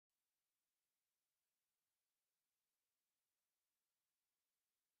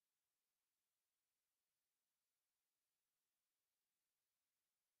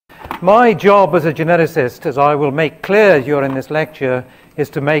My job as a geneticist, as I will make clear during this lecture,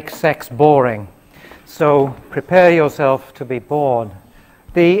 is to make sex boring. So prepare yourself to be bored.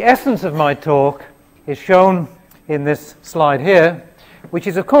 The essence of my talk is shown in this slide here, which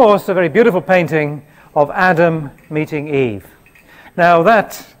is, of course, a very beautiful painting of Adam meeting Eve. Now,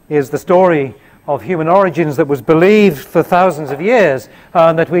 that is the story of human origins that was believed for thousands of years,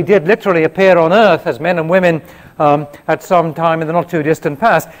 that we did literally appear on Earth as men and women at some time in the not too distant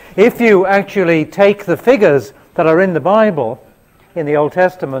past. If you actually take the figures that are in the Bible, in the Old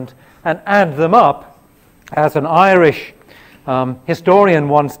Testament, and add them up, as an Irish historian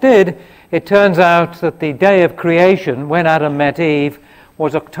once did, it turns out that the day of creation, when Adam met Eve,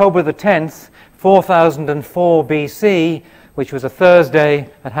 was October the 10th, 4004 BC, which was a Thursday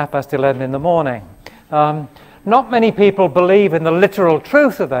at 11:30 in the morning. Not many people believe in the literal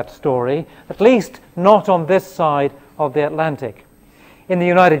truth of that story, at least not on this side of the Atlantic. In the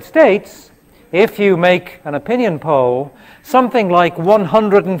United States, if you make an opinion poll, something like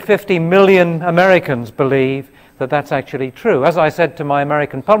 150 million Americans believe that that's actually true. As I said to my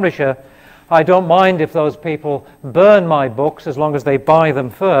American publisher, I don't mind if those people burn my books as long as they buy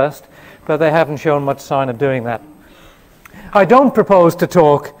them first, but they haven't shown much sign of doing that. I don't propose to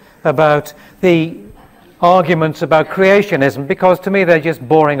talk about the arguments about creationism, because to me they're just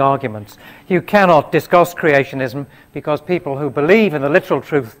boring arguments. You cannot discuss creationism because people who believe in the literal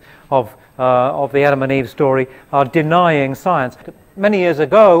truth of the Adam and Eve story are denying science. Many years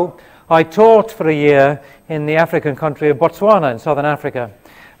ago, I taught for a year in the African country of Botswana in southern Africa,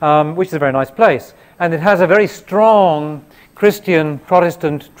 which is a very nice place. And it has a very strong Christian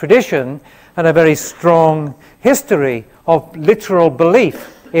Protestant tradition and a very strong history of literal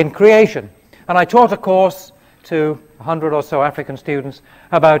belief in creation. And I taught a course to 100 or so African students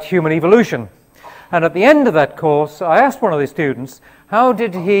about human evolution. And at the end of that course, I asked one of the students, how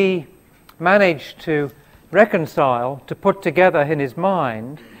did he manage to reconcile, to put together in his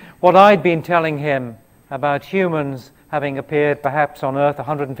mind, what I'd been telling him about humans having appeared perhaps on Earth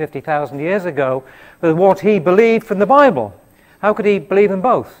 150,000 years ago, with what he believed from the Bible? How could he believe them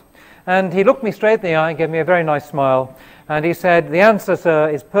both? And he looked me straight in the eye and gave me a very nice smile, and he said, the answer, sir,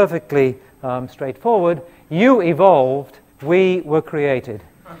 is perfectly straightforward. You evolved, we were created.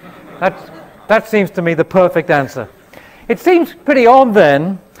 That seems to me the perfect answer. It seems pretty odd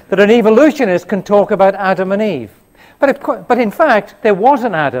then that an evolutionist can talk about Adam and Eve. But in fact, there was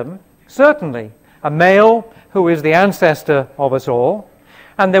an Adam, certainly, a male who is the ancestor of us all,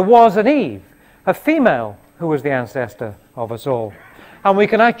 and there was an Eve, a female who was the ancestor of us all. And we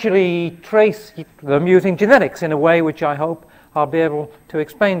can actually trace them using genetics in a way which I hope I'll be able to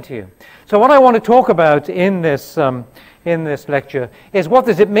explain to you. So what I want to talk about in this lecture is, what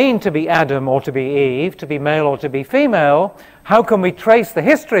does it mean to be Adam or to be Eve, to be male or to be female? How can we trace the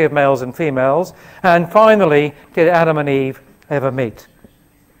history of males and females? And finally, did Adam and Eve ever meet?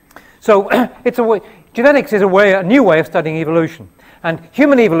 So genetics is a new way of studying evolution. And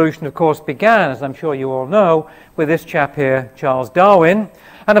human evolution, of course, began, as I'm sure you all know, with this chap here, Charles Darwin.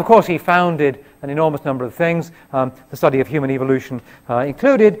 And of course, he founded an enormous number of things, the study of human evolution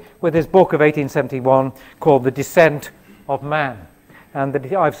included, with his book of 1871 called The Descent of Man. And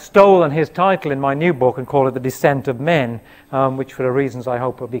I've stolen his title in my new book and call it The Descent of Men, which for reasons I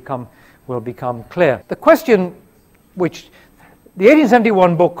hope will become clear. The question which the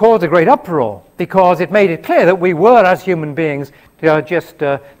 1871 book caused a great uproar, because it made it clear that we were, as human beings, just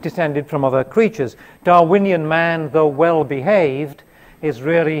descended from other creatures. Darwinian man, though well behaved, is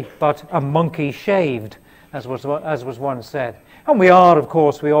really but a monkey shaved, as was once said. And we are, of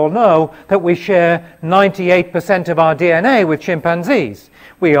course, we all know that we share 98% of our DNA with chimpanzees.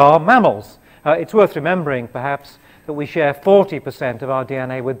 We are mammals. It's worth remembering, perhaps, that we share 40% of our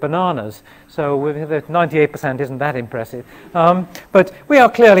DNA with bananas. So 98% isn't that impressive. But we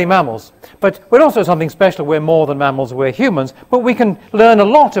are clearly mammals. But we're also something special. We're more than mammals, we're humans. But we can learn a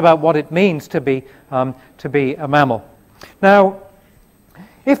lot about what it means to be a mammal. Now,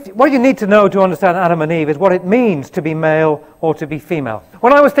 what you need to know to understand Adam and Eve is what it means to be male or to be female.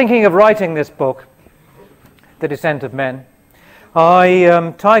 When I was thinking of writing this book, The Descent of Men,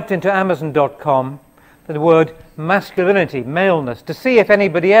 I typed into Amazon.com the word masculinity, maleness, to see if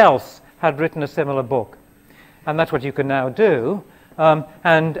anybody else had written a similar book. And that's what you can now do.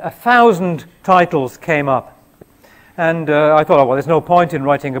 And 1,000 titles came up. And I thought, oh, well, there's no point in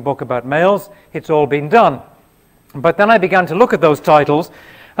writing a book about males. It's all been done. But then I began to look at those titles,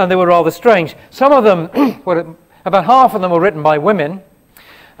 and they were rather strange. Some of them, about half of them were written by women.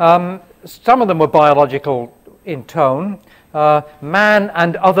 Some of them were biological in tone. Man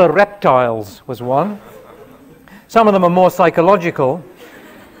and Other Reptiles was one. Some of them are more psychological.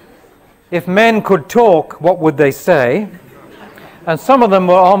 if men could talk, what would they say? And some of them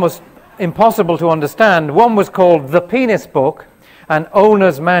were almost impossible to understand. One was called The Penis Book, an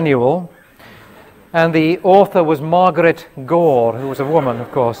owner's manual, and the author was Margaret Gore, who was a woman,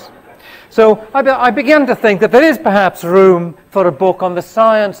 of course. So I began to think that there is perhaps room for a book on the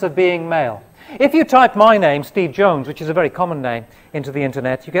science of being male. If you type my name, Steve Jones, which is a very common name, into the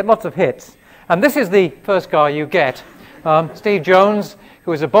internet, you get lots of hits. And this is the first guy you get, Steve Jones,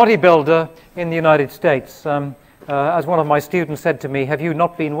 who is a bodybuilder in the United States. As one of my students said to me, "Have you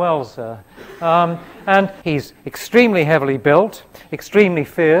not been well, sir?" And he's extremely heavily built, extremely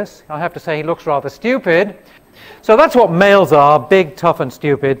fierce. I have to say he looks rather stupid. So that's what males are, big, tough and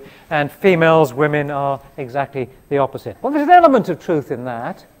stupid, and females, women, are exactly the opposite. Well, there's an element of truth in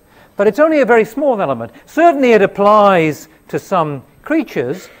that, but it's only a very small element. Certainly it applies to some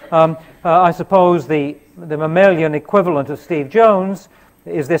creatures. I suppose the mammalian equivalent of Steve Jones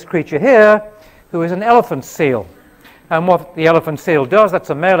is this creature here, who is an elephant seal. And what the elephant seal does, that's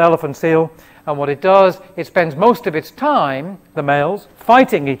a male elephant seal, and what it does, it spends most of its time, the males,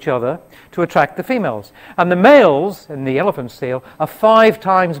 fighting each other to attract the females. And the males in the elephant seal are 5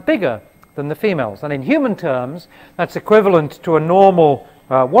 times bigger than the females. And in human terms, that's equivalent to a normal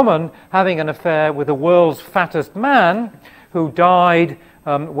woman having an affair with the world's fattest man who died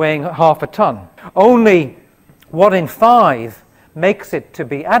weighing half a ton. Only 1 in 5 makes it to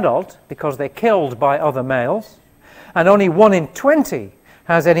be adult because they're killed by other males, and only 1 in 20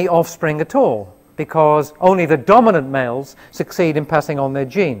 has any offspring at all because only the dominant males succeed in passing on their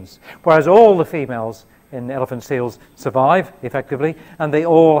genes, whereas all the females in elephant seals survive effectively and they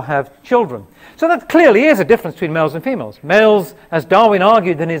all have children. So that clearly is a difference between males and females. Males, as Darwin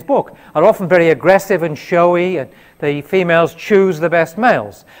argued in his book, are often very aggressive and showy, and the females choose the best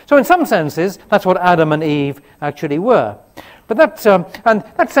males. So in some senses, that's what Adam and Eve actually were. But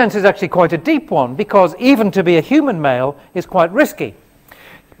that sense is actually quite a deep one, because even to be a human male is quite risky.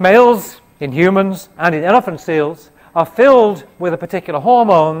 Males in humans and in elephant seals are filled with a particular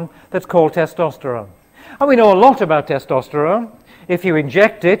hormone that's called testosterone. And we know a lot about testosterone. If you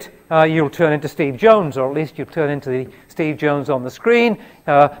inject it, you'll turn into Steve Jones, or at least you'll turn into the Steve Jones on the screen.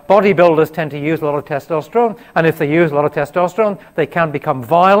 Bodybuilders tend to use a lot of testosterone, and if they use a lot of testosterone, they can become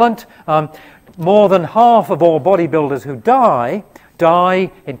violent. More than half of all bodybuilders who die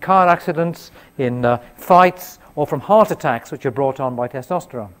in car accidents, in fights, or from heart attacks which are brought on by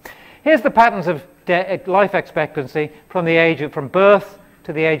testosterone. Here's the patterns of life expectancy from birth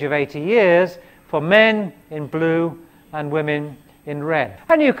to the age of 80 years for men in blue and women in red.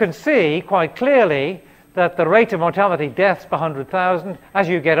 And you can see quite clearly that the rate of mortality, deaths per 100,000, as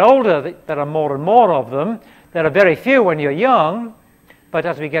you get older, there are more and more of them. There are very few when you're young, but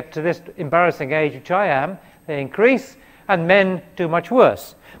as we get to this embarrassing age, which I am, they increase, and men do much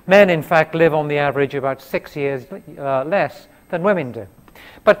worse. Men, in fact, live on the average about 6 years less than women do.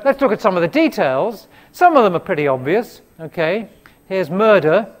 But let's look at some of the details. Some of them are pretty obvious. Okay, here's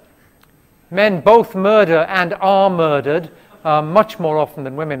murder. Men both murder and are murdered much more often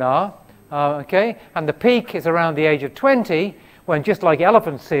than women are. Okay, and the peak is around the age of 20, when, just like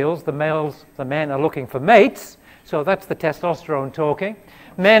elephant seals, the men are looking for mates. So that's the testosterone talking.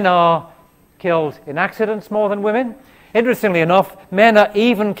 Men are killed in accidents more than women. Interestingly enough, men are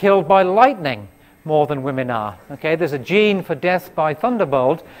even killed by lightning more than women are. Okay, there's a gene for death by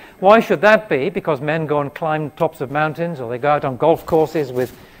thunderbolt. Why should that be? Because men go and climb tops of mountains, or they go out on golf courses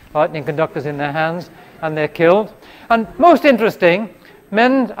with lightning conductors in their hands, and they're killed. And most interesting,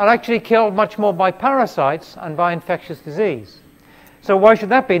 men are actually killed much more by parasites and by infectious disease. So why should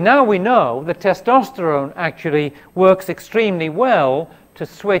that be? Now we know that testosterone actually works extremely well to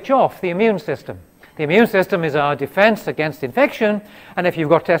switch off the immune system. The immune system is our defense against infection, and if you've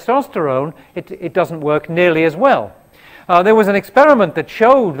got testosterone, it doesn't work nearly as well. There was an experiment that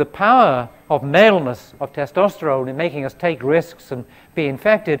showed the power of maleness of testosterone in making us take risks and be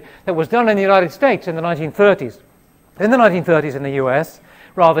infected, that was done in the United States in the 1930s. In the 1930s in the US,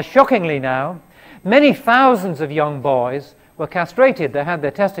 rather shockingly now, many thousands of young boys were castrated. They had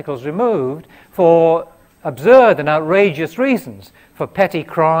their testicles removed for absurd and outrageous reasons, for petty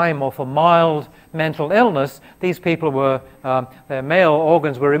crime or for mild mental illness. These people were, their male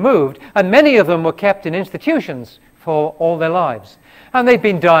organs were removed, and many of them were kept in institutions for all their lives. And they've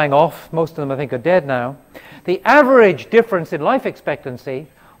been dying off. Most of them, I think, are dead now. The average difference in life expectancy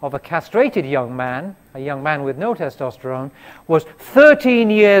of a castrated young man, a young man with no testosterone, was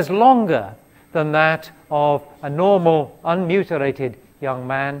 13 years longer than that of a normal, unmutilated young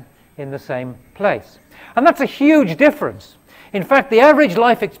man in the same place. And that's a huge difference. In fact, the average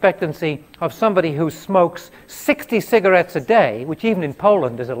life expectancy of somebody who smokes 60 cigarettes a day, which even in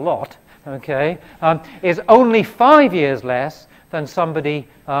Poland is a lot, okay, is only 5 years less than somebody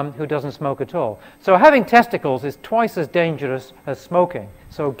who doesn't smoke at all. So having testicles is twice as dangerous as smoking.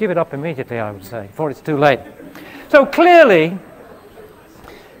 So give it up immediately, I would say, before it's too late. So clearly,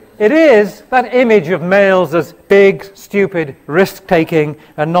 it is that image of males as big, stupid, risk-taking,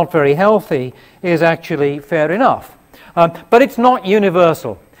 and not very healthy is actually fair enough. But it's not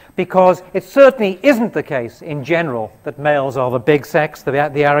universal, because it certainly isn't the case in general that males are the big sex,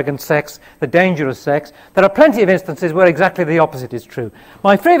 the arrogant sex, the dangerous sex. There are plenty of instances where exactly the opposite is true.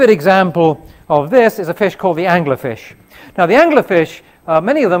 My favorite example of this is a fish called the anglerfish. Now, the anglerfish,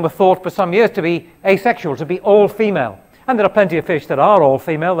 many of them were thought for some years to be asexual, to be all female. And there are plenty of fish that are all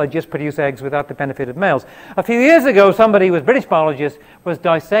female, they just produce eggs without the benefit of males. A few years ago, somebody who was a British biologist was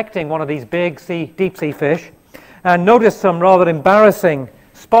dissecting one of these big deep sea fish and noticed some rather embarrassing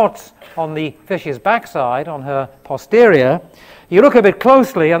spots on the fish's backside, on her posterior. You look a bit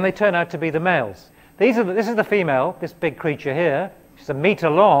closely and they turn out to be the males. This is the female, this big creature here. She's a meter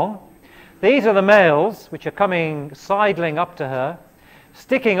long. These are the males, which are coming sidling up to her,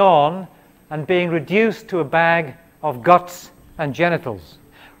 sticking on and being reduced to a bag of guts and genitals.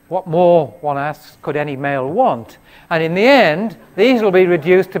 What more, one asks, could any male want? And in the end, these will be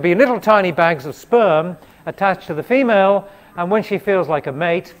reduced to be little tiny bags of sperm attached to the female, and when she feels like a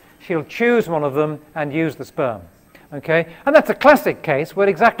mate, she'll choose one of them and use the sperm. Okay? And that's a classic case where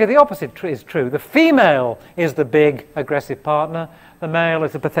exactly the opposite is true. The female is the big, aggressive partner. The male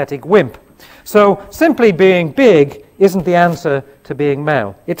is a pathetic wimp. So simply being big isn't the answer to being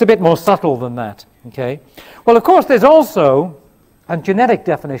male. It's a bit more subtle than that. Okay? Well, of course, there's also a genetic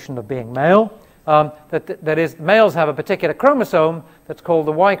definition of being male. That is, males have a particular chromosome that's called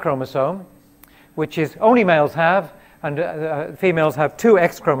the Y chromosome, which is only males have, and females have two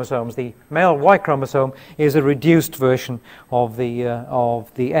X chromosomes. The male Y chromosome is a reduced version of the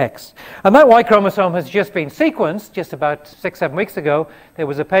X. And that Y chromosome has just been sequenced just about 6-7 weeks ago. There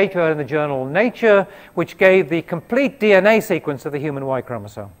was a paper in the journal Nature which gave the complete DNA sequence of the human Y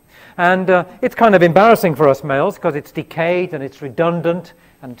chromosome. And it's kind of embarrassing for us males because it's decayed and it's redundant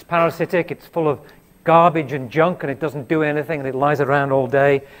and it's parasitic, it's full of garbage and junk, and it doesn't do anything, and it lies around all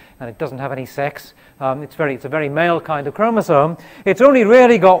day, and it doesn't have any sex. It's a very male kind of chromosome. It's only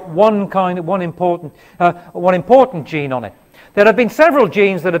really got one important gene on it. There have been several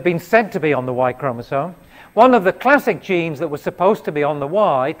genes that have been said to be on the Y chromosome. One of the classic genes that was supposed to be on the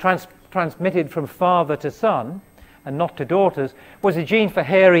Y, transmitted from father to son, and not to daughters, was a gene for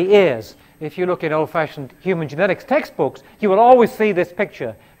hairy ears. If you look in old-fashioned human genetics textbooks, you will always see this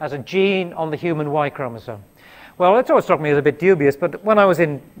picture as a gene on the human Y chromosome. Well, it's always struck me as a bit dubious, but when I was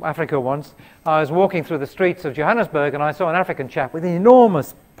in Africa once, I was walking through the streets of Johannesburg and I saw an African chap with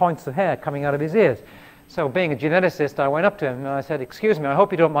enormous points of hair coming out of his ears. So being a geneticist, I went up to him and I said, "Excuse me, I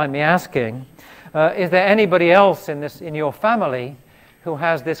hope you don't mind me asking, is there anybody else in your family who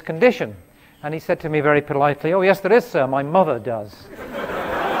has this condition?" And he said to me very politely, "Oh, yes, there is, sir. My mother does."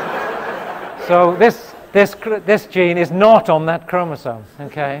 So this gene is not on that chromosome,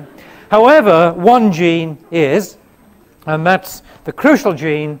 okay? However, one gene is, and that's the crucial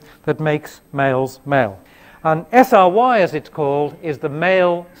gene that makes males male. And SRY, as it's called, is the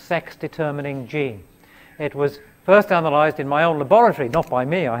male sex-determining gene. It was first analyzed in my own laboratory, not by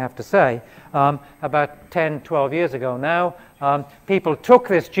me, I have to say, about 10, 12 years ago now. People took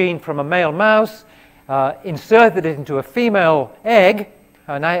this gene from a male mouse, inserted it into a female egg,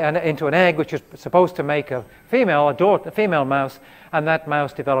 into an egg which is supposed to make a female mouse, and that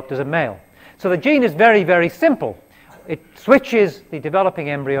mouse developed as a male. So the gene is very, very simple. It switches the developing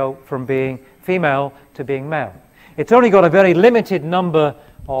embryo from being female to being male. It's only got a very limited number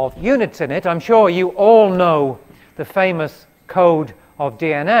of units in it. I'm sure you all know the famous code of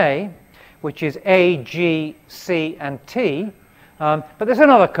DNA, which is A, G, C, and T. But there's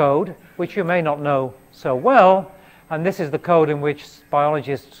another code which you may not know so well, and this is the code in which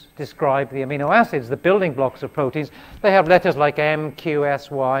biologists describe the amino acids, the building blocks of proteins. They have letters like M, Q,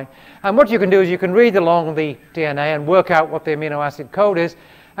 S, Y. And what you can do is you can read along the DNA and work out what the amino acid code is,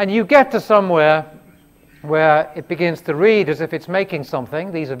 and you get to somewhere where it begins to read as if it's making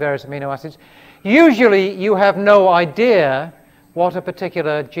something. These are various amino acids. Usually you have no idea what a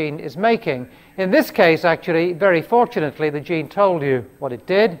particular gene is making. In this case, actually, very fortunately, the gene told you what it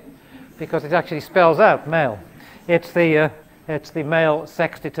did, because it actually spells out male. It's the male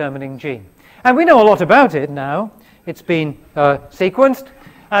sex-determining gene. And we know a lot about it now. It's been sequenced,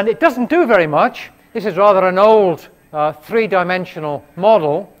 and it doesn't do very much. This is rather an old three-dimensional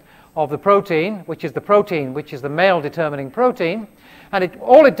model of the protein, which is the male-determining protein. And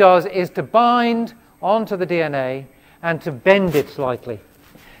all it does is to bind onto the DNA and to bend it slightly.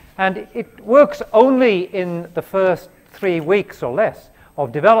 And it works only in the first 3 weeks or less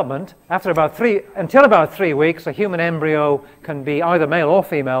of development. Until about 3 weeks, a human embryo can be either male or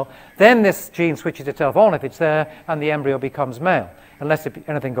female. Then this gene switches itself on if it's there, and the embryo becomes male, unless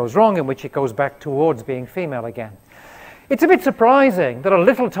anything goes wrong, in which it goes back towards being female again. It's a bit surprising that a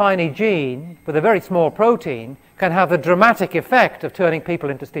little tiny gene with a very small protein can have the dramatic effect of turning people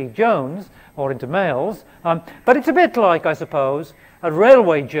into Steve Jones or into males. But it's a bit like, I suppose, a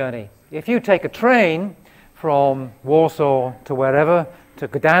railway journey. If you take a train from Warsaw to wherever, to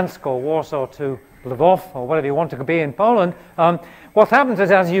Gdansk or Warsaw to Lvov or whatever you want to be in Poland, what happens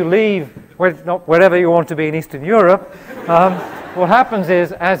is as you leave, not wherever you want to be in Eastern Europe, what happens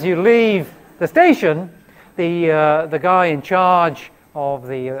is as you leave the station, the guy in charge of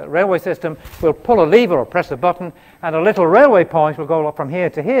the railway system will pull a lever or press a button, and a little railway point will go up from here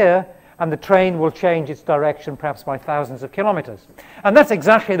to here, and the train will change its direction perhaps by thousands of kilometers. And that's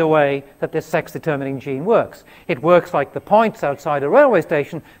exactly the way that this sex-determining gene works. It works like the points outside a railway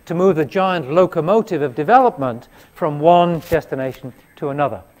station to move the giant locomotive of development from one destination to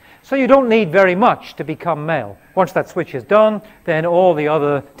another. So you don't need very much to become male. Once that switch is done, then all the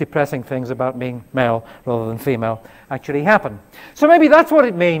other depressing things about being male rather than female actually happen. So maybe that's what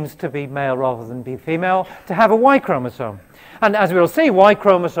it means to be male rather than be female, to have a Y chromosome. And as we'll see, Y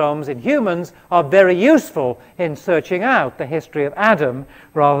chromosomes in humans are very useful in searching out the history of Adam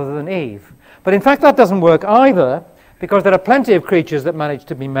rather than Eve. But in fact, that doesn't work either, because there are plenty of creatures that manage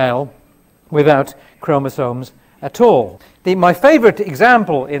to be male without chromosomes at all. My favorite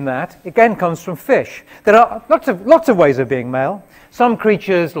example in that, again, comes from fish. There are lots of ways of being male. Some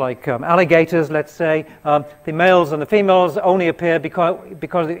creatures, like alligators, let's say, the males and the females only appear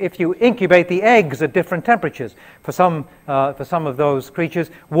because if you incubate the eggs at different temperatures. For some of those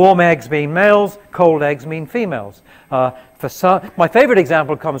creatures, warm eggs mean males, cold eggs mean females. My favorite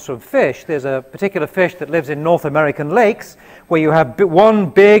example comes from fish. There's a particular fish that lives in North American lakes where you have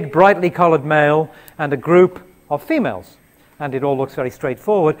one big, brightly colored male and a group of females. And it all looks very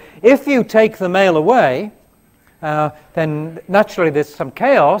straightforward. If you take the male away, then naturally there's some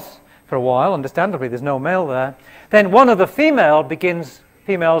chaos for a while. Understandably, there's no male there. Then one of the females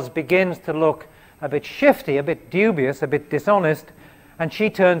begins to look a bit shifty, a bit dubious, a bit dishonest, and she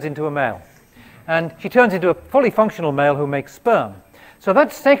turns into a male. And she turns into a fully functional male who makes sperm. So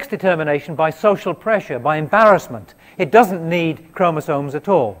that's sex determination by social pressure, by embarrassment. It doesn't need chromosomes at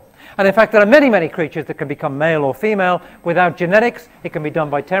all. And in fact, there are many, many creatures that can become male or female without genetics. It can be done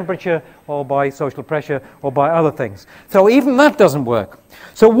by temperature or by social pressure or by other things. So even that doesn't work.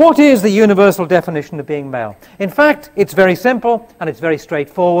 So what is the universal definition of being male? In fact, it's very simple and it's very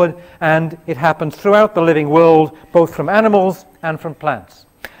straightforward, and it happens throughout the living world, both from animals and from plants.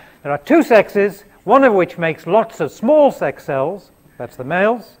 There are two sexes, one of which makes lots of small sex cells, that's the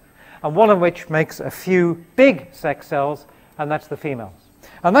males, and one of which makes a few big sex cells, and that's the females.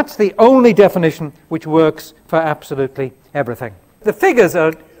 And that's the only definition which works for absolutely everything. The figures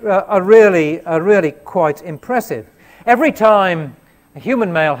are really quite impressive. Every time a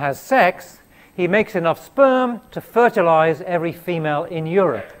human male has sex, he makes enough sperm to fertilize every female in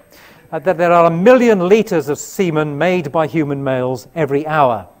Europe. That there are 1 million liters of semen made by human males every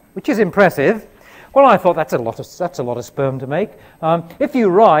hour, which is impressive. Well, I thought that's a lot of sperm to make. If you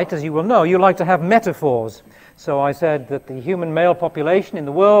write, as you will know, you like to have metaphors. So I said that the human male population in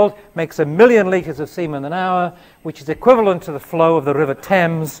the world makes 1 million liters of semen an hour, which is equivalent to the flow of the River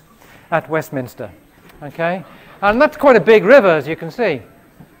Thames at Westminster. Okay? And that's quite a big river, as you can see.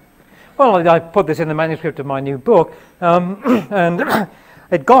 Well, I put this in the manuscript of my new book, and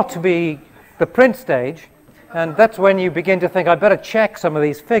it got to be the print stage, and that's when you begin to think, I better check some of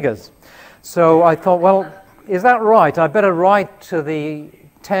these figures. So I thought, well, is that right? I better write to the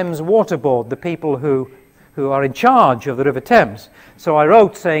Thames Water Board, the people who are in charge of the River Thames. So I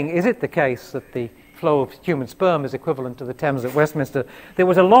wrote saying, is it the case that the flow of human sperm is equivalent to the Thames at Westminster? There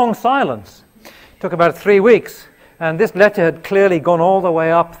was a long silence. It took about 3 weeks. And this letter had clearly gone all the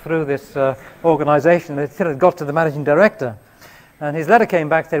way up through this organization. It had got to the managing director. And his letter came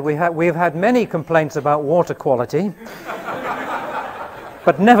back and said, we've had many complaints about water quality,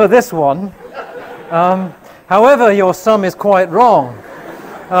 but never this one. However, your sum is quite wrong.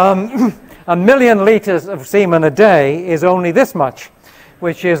 1 million liters of semen a day is only this much,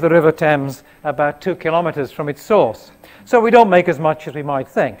 which is the River Thames about 2 kilometers from its source. So we don't make as much as we might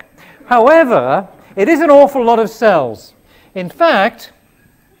think. However, it is an awful lot of cells. In fact,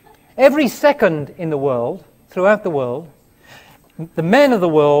 every second in the world, throughout the world, the men of the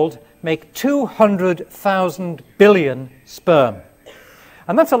world make 200,000 billion sperm.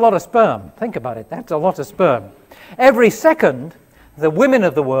 And that's a lot of sperm. Think about it. That's a lot of sperm. Every second, the women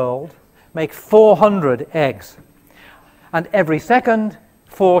of the world make 400 eggs. And every second,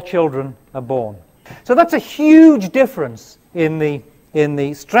 4 children are born. So that's a huge difference in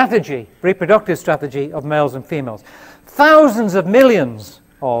the strategy, reproductive strategy of males and females. Thousands of millions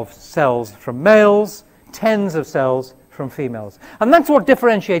of cells from males, tens of cells from females. And that's what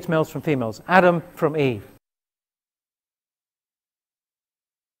differentiates males from females, Adam from Eve.